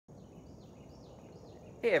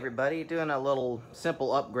Hey everybody, doing a little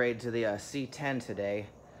simple upgrade to the C10 today.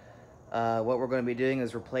 What we're going to be doing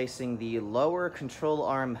is replacing the lower control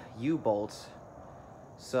arm U-bolts.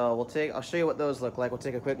 So I'll show you what those look like. We'll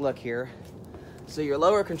take a quick look here. So your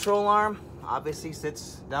lower control arm obviously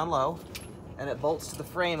sits down low and it bolts to the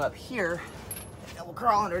frame up here. And we'll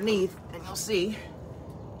crawl underneath and you'll see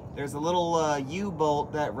there's a little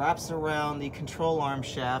U-bolt that wraps around the control arm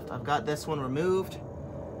shaft. I've got this one removed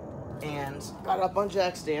and got it up on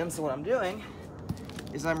jack stands. So what I'm doing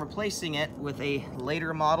is I'm replacing it with a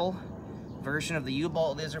later model version of the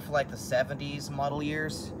U-bolt. These are for like the 70s model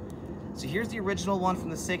years. So here's the original one from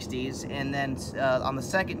the 60s, and then on the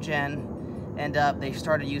second gen they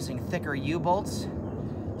started using thicker U-bolts.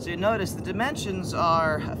 So you notice the dimensions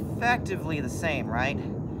are effectively the same, right?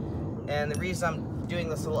 And the reason I'm doing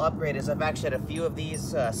this little upgrade is I've actually had a few of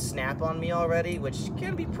these snap on me already, which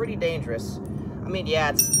can be pretty dangerous. I mean, yeah,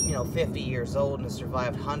 it's 50 years old and has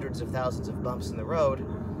survived hundreds of thousands of bumps in the road,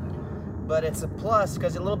 but it's a plus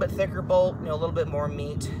because a little bit thicker bolt, a little bit more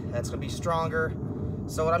meat, that's gonna be stronger.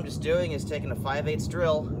 So what I'm just doing is taking a 5/8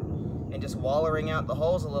 drill and just wallering out the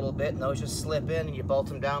holes a little bit, and those just slip in and you bolt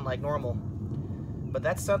them down like normal. But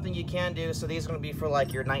that's something you can do. So these are gonna be for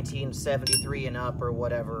like your 1973 and up or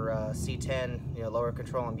whatever C10, lower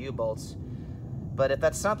control arm U-bolts. But if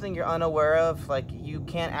that's something you're unaware of, like, you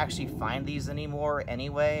can't actually find these anymore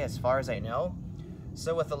anyway, as far as I know.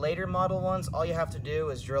 So with the later model ones, all you have to do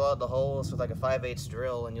is drill out the holes with like a 5/8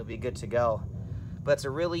 drill and you'll be good to go. But it's a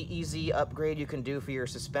really easy upgrade you can do for your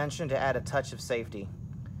suspension to add a touch of safety.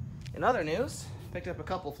 In other news, picked up a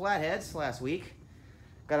couple flatheads last week.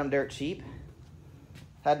 Got them dirt cheap.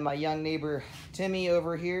 Had my young neighbor Timmy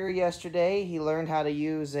over here yesterday. He learned how to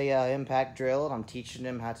use a impact drill, and I'm teaching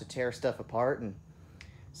him how to tear stuff apart. And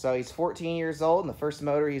so he's 14 years old, and the first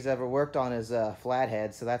motor he's ever worked on is a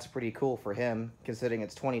flathead, so that's pretty cool for him, considering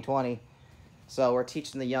it's 2020. So we're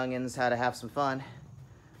teaching the youngins how to have some fun.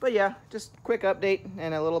 But yeah, just quick update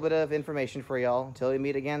and a little bit of information for y'all. Until we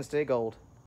meet again, stay gold.